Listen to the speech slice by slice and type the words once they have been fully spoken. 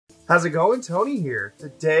How's it going? Tony here.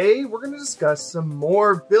 Today we're going to discuss some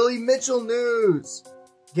more Billy Mitchell news.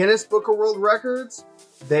 Guinness Book of World Records,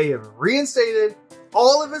 they have reinstated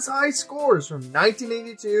all of his high scores from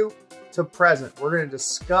 1982 to present. We're going to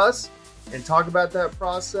discuss and talk about that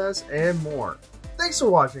process and more. Thanks for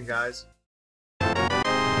watching, guys.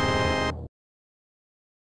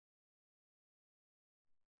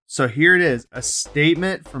 So here it is, a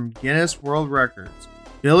statement from Guinness World Records.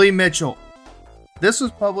 Billy Mitchell. This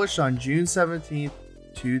was published on June 17th,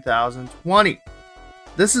 2020.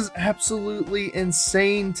 This is absolutely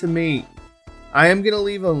insane to me. I am going to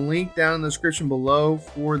leave a link down in the description below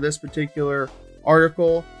for this particular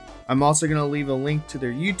article. I'm also going to leave a link to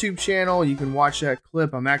their YouTube channel. You can watch that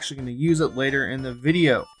clip. I'm actually going to use it later in the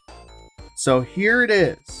video. So here it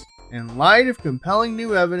is. In light of compelling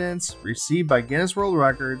new evidence received by Guinness World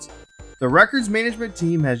Records, the records management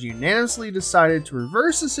team has unanimously decided to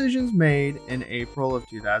reverse decisions made in April of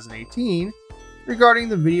 2018 regarding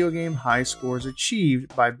the video game high scores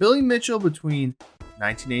achieved by Billy Mitchell between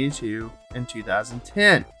 1982 and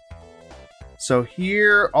 2010. So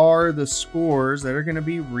here are the scores that are going to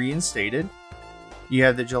be reinstated. You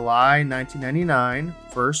have the July 1999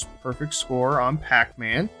 first perfect score on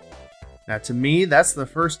Pac-Man. Now to me, that's the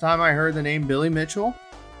first time I heard the name Billy Mitchell.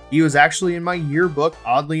 He was actually in my yearbook,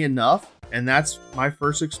 oddly enough, and that's my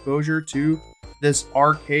first exposure to this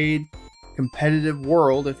arcade competitive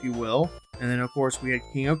world, if you will. And then of course we had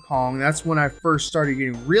King of Kong. That's when I first started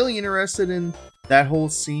getting really interested in that whole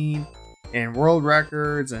scene and world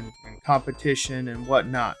records and competition and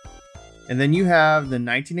whatnot. And then you have the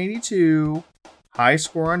 1982 high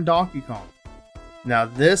score on Donkey Kong. Now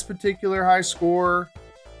this particular high score,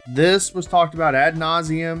 this was talked about ad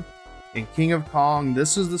nauseum in King of Kong.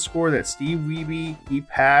 This is the score that Steve Wiebe, he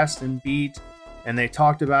passed and beat, and they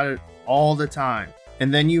talked about it all the time.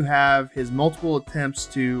 And then you have his multiple attempts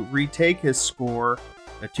to retake his score,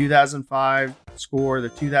 the 2005 score, the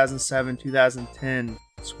 2007, 2010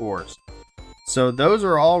 scores. So those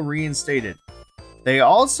are all reinstated. They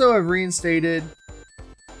also have reinstated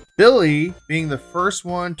Billy being the first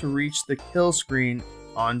one to reach the kill screen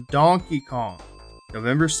on Donkey Kong,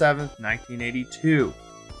 November 7th, 1982.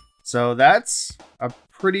 So that's a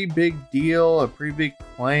pretty big deal, a pretty big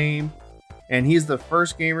claim. And he's the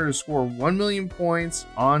first gamer to score 1 million points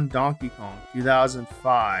on Donkey Kong,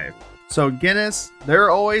 2005. So Guinness,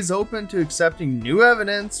 they're always open to accepting new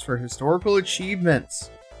evidence for historical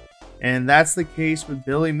achievements. And that's the case with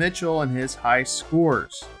Billy Mitchell and his high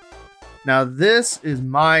scores. Now this is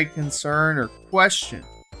my concern or question.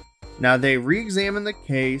 Now they re-examined the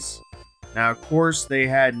case. Now of course they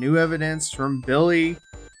had new evidence from Billy.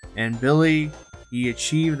 And Billy, he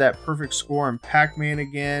achieved that perfect score on Pac-Man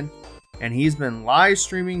again. And he's been live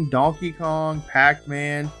streaming Donkey Kong,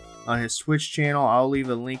 Pac-Man on his Twitch channel. I'll leave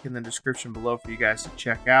a link in the description below for you guys to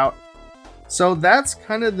check out. So that's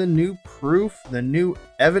kind of the new proof, the new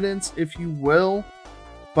evidence, if you will.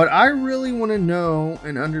 But I really want to know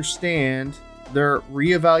and understand their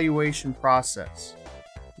reevaluation process.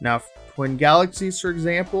 Now, Twin Galaxies, for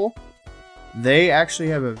example, they actually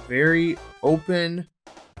have a very open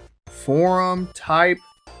forum type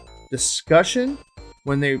discussion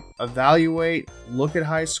when they evaluate, look at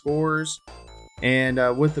high scores.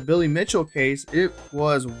 And with the Billy Mitchell case, it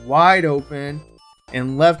was wide open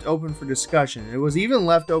and left open for discussion. It was even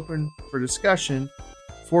left open for discussion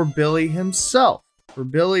for Billy himself, for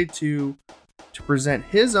Billy to present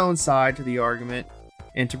his own side to the argument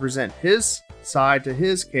and to present his side to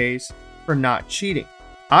his case for not cheating.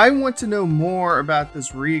 I want to know more about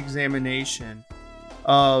this re-examination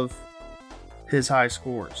of his high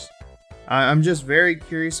scores. I'm just very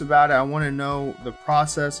curious about it. I want to know the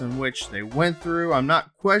process in which they went through. I'm not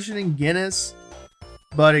questioning Guinness,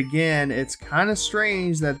 but again, it's kind of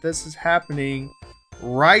strange that this is happening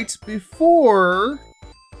right before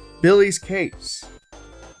Billy's case.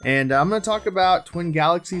 And I'm going to talk about Twin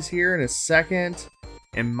Galaxies here in a second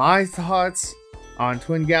and my thoughts on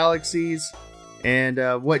Twin Galaxies and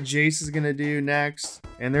what Jace is going to do next.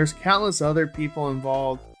 And there's countless other people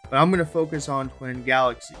involved, but I'm going to focus on Twin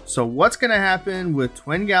Galaxies. So what's going to happen with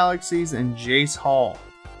Twin Galaxies and Jace Hall?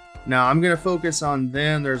 Now I'm going to focus on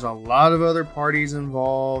them. There's a lot of other parties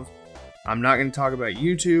involved. I'm not going to talk about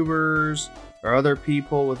YouTubers or other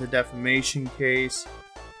people with a defamation case,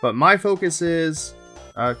 but my focus is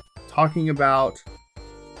talking about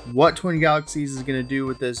what Twin Galaxies is going to do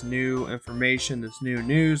with this new information, this new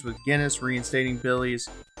news with Guinness reinstating Billy's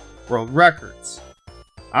world records.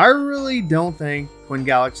 I really don't think Twin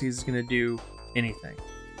Galaxies is going to do anything.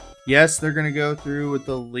 Yes, they're going to go through with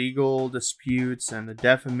the legal disputes and the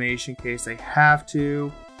defamation case. They have to.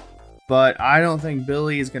 but I don't think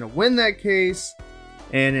Billy is going to win that case.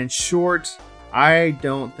 And in short, I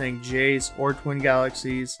don't think Jace or Twin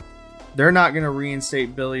Galaxies, they're not going to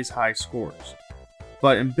reinstate Billy's high scores.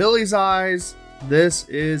 But in Billy's eyes, this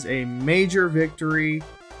is a major victory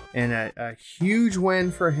and a huge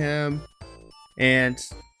win for him. And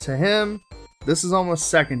to him, this is almost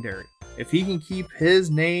secondary. If he can keep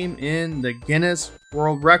his name in the Guinness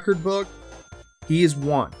World Record book, he's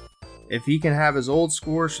won. If he can have his old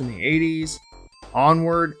scores from the 80s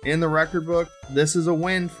onward in the record book, this is a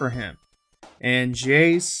win for him. And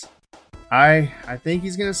Jace, I think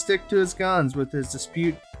he's going to stick to his guns with his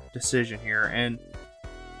dispute decision here. And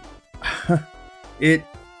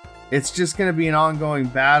it's just going to be an ongoing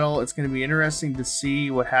battle. It's going to be interesting to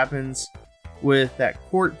see what happens with that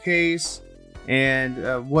court case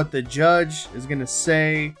and what the judge is going to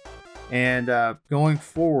say and going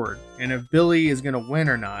forward, and if Billy is going to win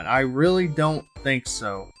or not. I really don't think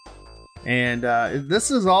so. And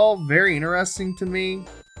this is all very interesting to me.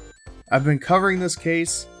 I've been covering this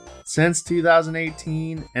case since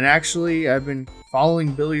 2018, and actually I've been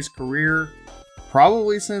following Billy's career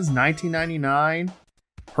probably since 1999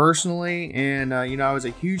 personally. And I was a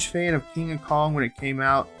huge fan of King of Kong when it came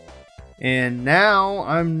out, and now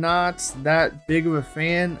I'm not that big of a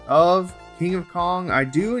fan of King of Kong. I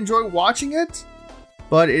do enjoy watching it,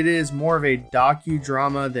 but it is more of a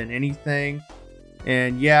docudrama than anything.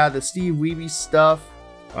 And yeah, the Steve Wiebe stuff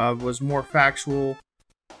was more factual,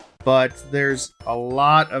 but there's a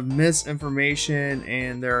lot of misinformation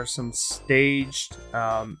and there are some staged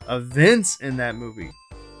events in that movie.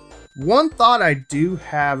 One thought I do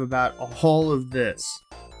have about all of this: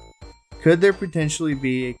 could there potentially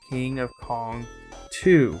be a King of Kong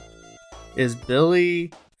 2? Is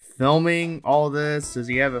Billy filming all this? Does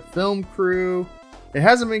he have a film crew? It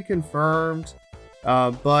hasn't been confirmed,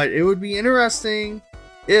 but it would be interesting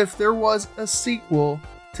if there was a sequel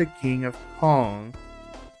to King of Kong,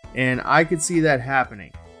 and I could see that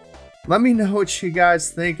happening. Let me know what you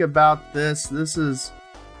guys think about this. This is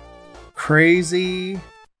crazy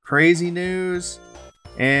news.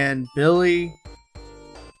 And Billy,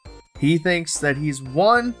 he thinks that he's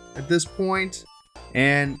won at this point,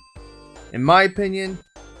 and in my opinion,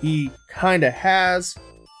 he kind of has,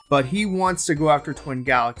 but he wants to go after Twin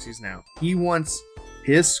Galaxies now. He wants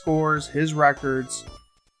his scores, his records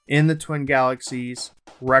in the Twin Galaxies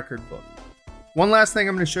record book. One last thing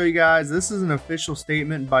I'm going to show you guys. This is an official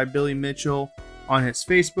statement by Billy Mitchell on his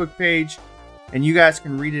Facebook page, and you guys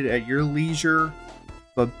can read it at your leisure.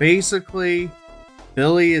 But basically,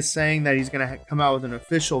 Billy is saying that he's going to come out with an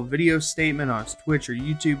official video statement on his Twitch or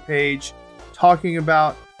YouTube page talking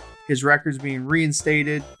about his records being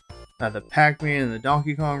reinstated, the Pac-Man and the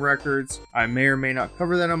Donkey Kong records. I may or may not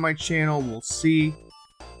cover that on my channel, we'll see.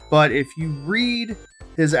 But if you read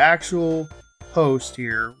his actual post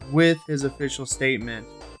here with his official statement,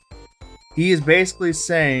 he is basically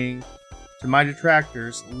saying to my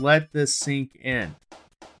detractors, let this sink in.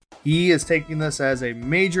 He is taking this as a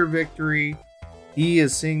major victory. He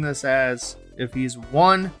is seeing this as if he's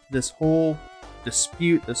won this whole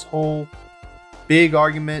dispute, this whole big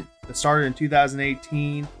argument that started in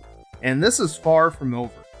 2018, and this is far from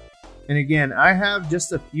over. And again, I have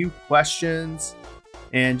just a few questions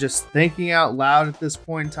and just thinking out loud at this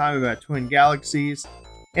point in time about Twin Galaxies,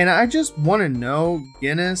 and I just want to know,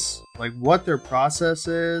 Guinness, like what their process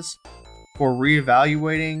is for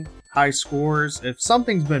reevaluating high scores. If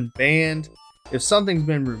something's been banned, if something's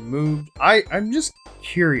been removed, I'm just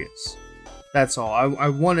curious. That's all. I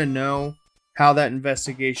want to know how that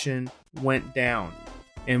investigation went down.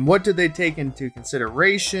 And what did they take into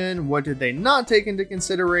consideration? What did they not take into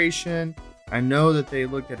consideration? I know that they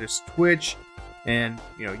looked at his Twitch and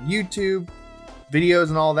YouTube videos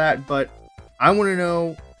and all that, but I want to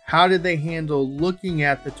know, how did they handle looking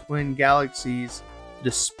at the Twin Galaxies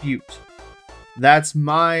dispute? That's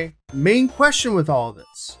my main question with all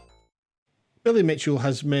this. Billy Mitchell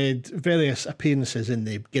has made various appearances in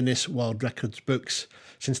the Guinness World Records books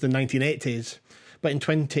since the 1980s, but in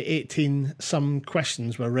 2018 some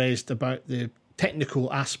questions were raised about the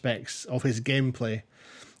technical aspects of his gameplay,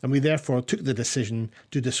 and we therefore took the decision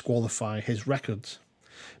to disqualify his records.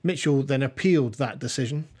 Mitchell then appealed that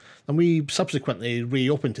decision, and we subsequently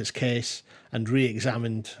reopened his case and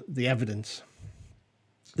re-examined the evidence.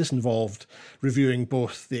 This involved reviewing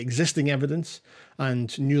both the existing evidence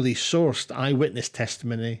and newly sourced eyewitness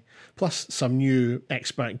testimony, plus some new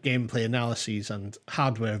expert gameplay analyses and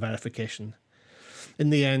hardware verification. In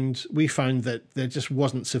the end, we found that there just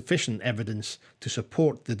wasn't sufficient evidence to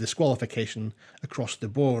support the disqualification across the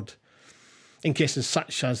board. In cases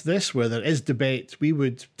such as this, where there is debate, we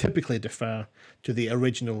would typically defer to the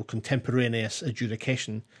original contemporaneous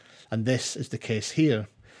adjudication, and this is the case here.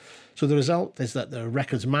 So the result is that the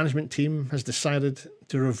records management team has decided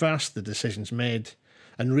to reverse the decisions made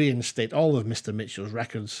and reinstate all of Mr. Mitchell's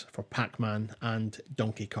records for Pac-Man and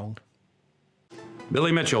Donkey Kong.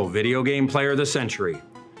 Billy Mitchell, Video Game Player of the Century.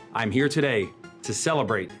 I'm here today to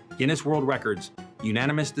celebrate Guinness World Records'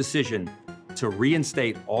 unanimous decision to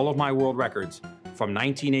reinstate all of my world records from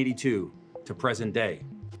 1982 to present day.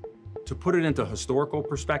 To put it into historical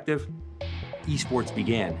perspective, esports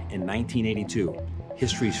began in 1982,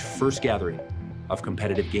 history's first gathering of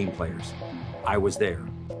competitive game players. I was there.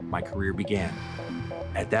 My career began.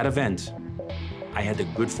 At that event, I had the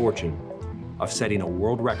good fortune of setting a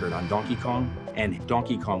world record on Donkey Kong and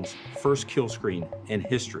Donkey Kong's first kill screen in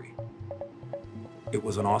history. It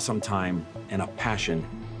was an awesome time and a passion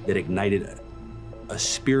that ignited a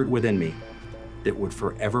spirit within me that would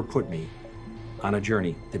forever put me on a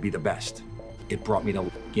journey to be the best. It brought me to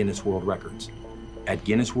Guinness World Records. At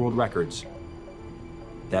Guinness World Records,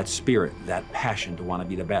 that spirit, that passion to want to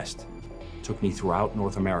be the best, took me throughout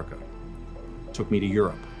North America, took me to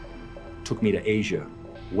Europe, took me to Asia,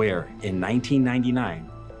 where in 1999,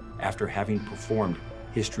 after having performed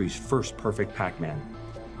history's first perfect Pac-Man,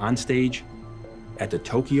 on stage at the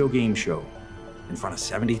Tokyo Game Show in front of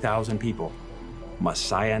 70,000 people,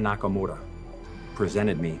 Masaya Nakamura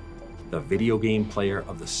presented me the Video Game Player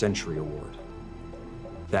of the Century Award.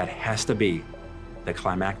 That has to be the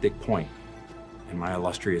climactic point in my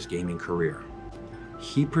illustrious gaming career.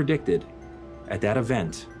 He predicted at that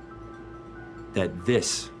event that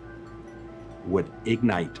this would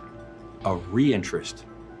ignite a reinterest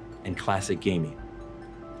in classic gaming.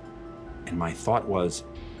 And my thought was,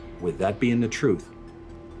 with that being the truth,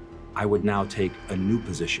 I would now take a new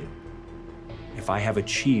position. If I have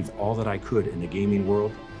achieved all that I could in the gaming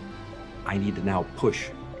world, I need to now push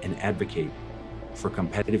and advocate for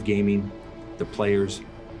competitive gaming, the players,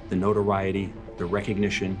 the notoriety, the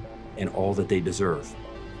recognition, and all that they deserve.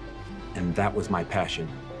 And that was my passion.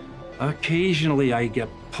 Occasionally, I get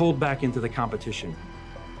pulled back into the competition,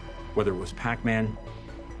 whether it was Pac-Man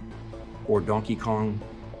or Donkey Kong,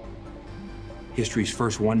 history's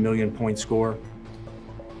first 1 million point score,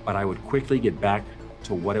 but I would quickly get back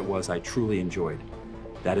to what it was I truly enjoyed,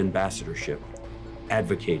 that ambassadorship,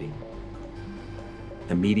 advocating.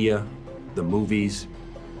 The media, the movies,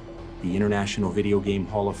 the International Video Game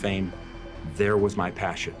Hall of Fame, there was my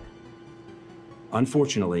passion.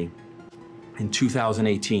 Unfortunately, in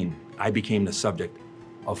 2018, I became the subject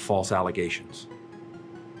of false allegations.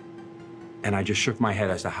 And I just shook my head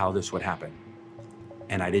as to how this would happen.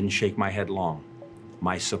 And I didn't shake my head long.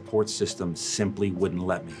 My support system simply wouldn't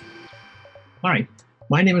let me. Hi,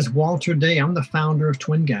 my name is Walter Day. I'm the founder of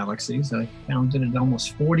Twin Galaxies. I founded it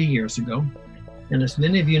almost 40 years ago. And as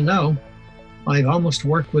many of you know, I've almost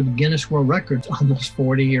worked with Guinness World Records almost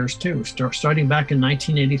 40 years too. Starting back in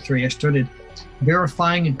 1983, I started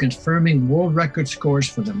verifying and confirming world record scores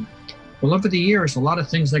for them. Well, over the years, a lot of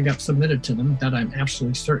things that got submitted to them that I'm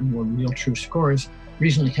absolutely certain were real true scores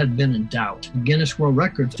recently had been in doubt. Guinness World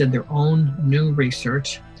Records did their own new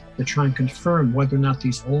research to try and confirm whether or not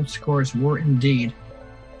these old scores were indeed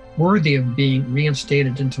worthy of being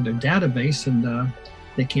reinstated into their database, and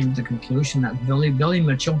they came to the conclusion that Billy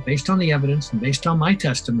Mitchell, based on the evidence and based on my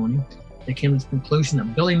testimony, they came to the conclusion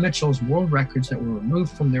that Billy Mitchell's world records that were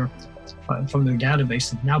removed from their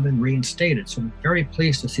database have now been reinstated. So I'm very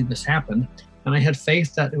pleased to see this happen. And I had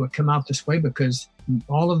faith that it would come out this way because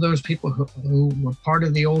all of those people who were part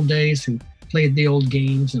of the old days, who played the old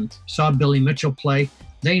games and saw Billy Mitchell play,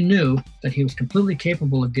 they knew that he was completely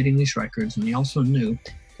capable of getting these records. And they also knew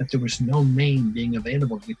that there was no MAME being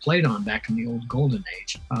available to be played on back in the old golden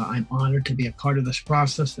age. I'm honored to be a part of this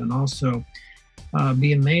process and also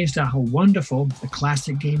be amazed at how wonderful the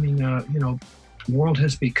classic gaming world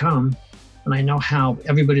has become. And I know how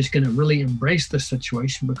everybody's going to really embrace this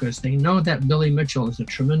situation because they know that Billy Mitchell is a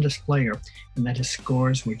tremendous player and that his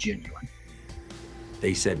scores were genuine.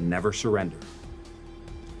 They said never surrender.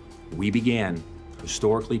 We began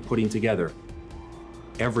historically putting together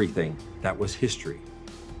everything that was history.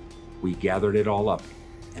 We gathered it all up.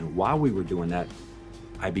 And while we were doing that,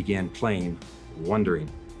 I began playing, wondering,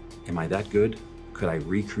 am I that good? Could I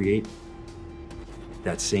recreate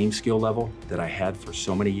that same skill level that I had for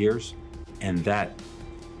so many years? And that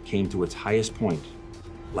came to its highest point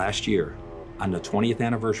last year on the 20th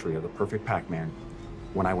anniversary of the Perfect Pac-Man,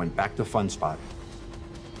 when I went back to Fun Spot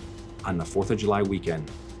on the 4th of July weekend,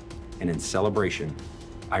 and in celebration,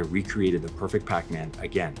 I recreated the Perfect Pac-Man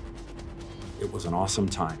again. It was an awesome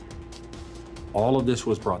time. All of this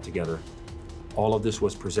was brought together All of this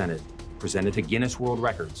was presented to Guinness World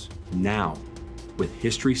Records. Now, with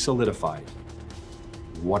history solidified,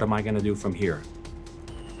 what am I going to do from here?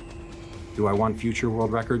 Do I want future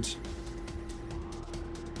world records?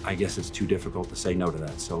 I guess it's too difficult to say no to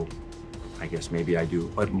that, so I guess maybe I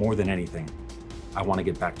do. But more than anything, I want to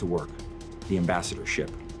get back to work. The ambassadorship,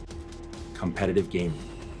 competitive gaming,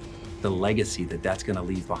 the legacy that's going to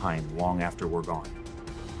leave behind long after we're gone.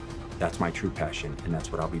 That's my true passion, and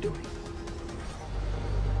that's what I'll be doing.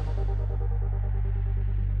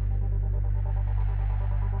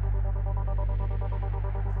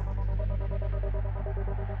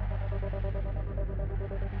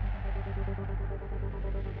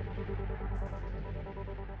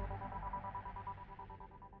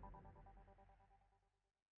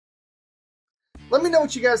 Let me know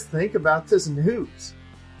what you guys think about this news.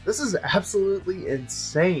 This is absolutely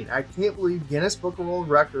insane. I can't believe Guinness Book of World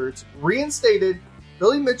Records reinstated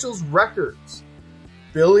Billy Mitchell's records.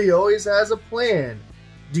 Billy always has a plan.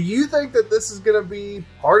 Do you think that this is going to be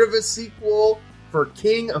part of a sequel for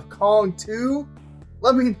King of Kong 2?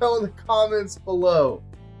 Let me know in the comments below.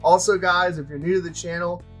 Also guys, if you're new to the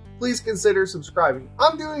channel, please consider subscribing.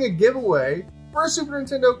 I'm doing a giveaway for a Super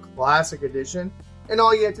Nintendo Classic Edition, and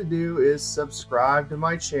all you have to do is subscribe to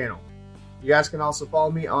my channel. You guys can also follow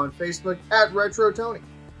me on Facebook at RetroTony.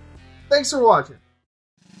 Thanks for watching.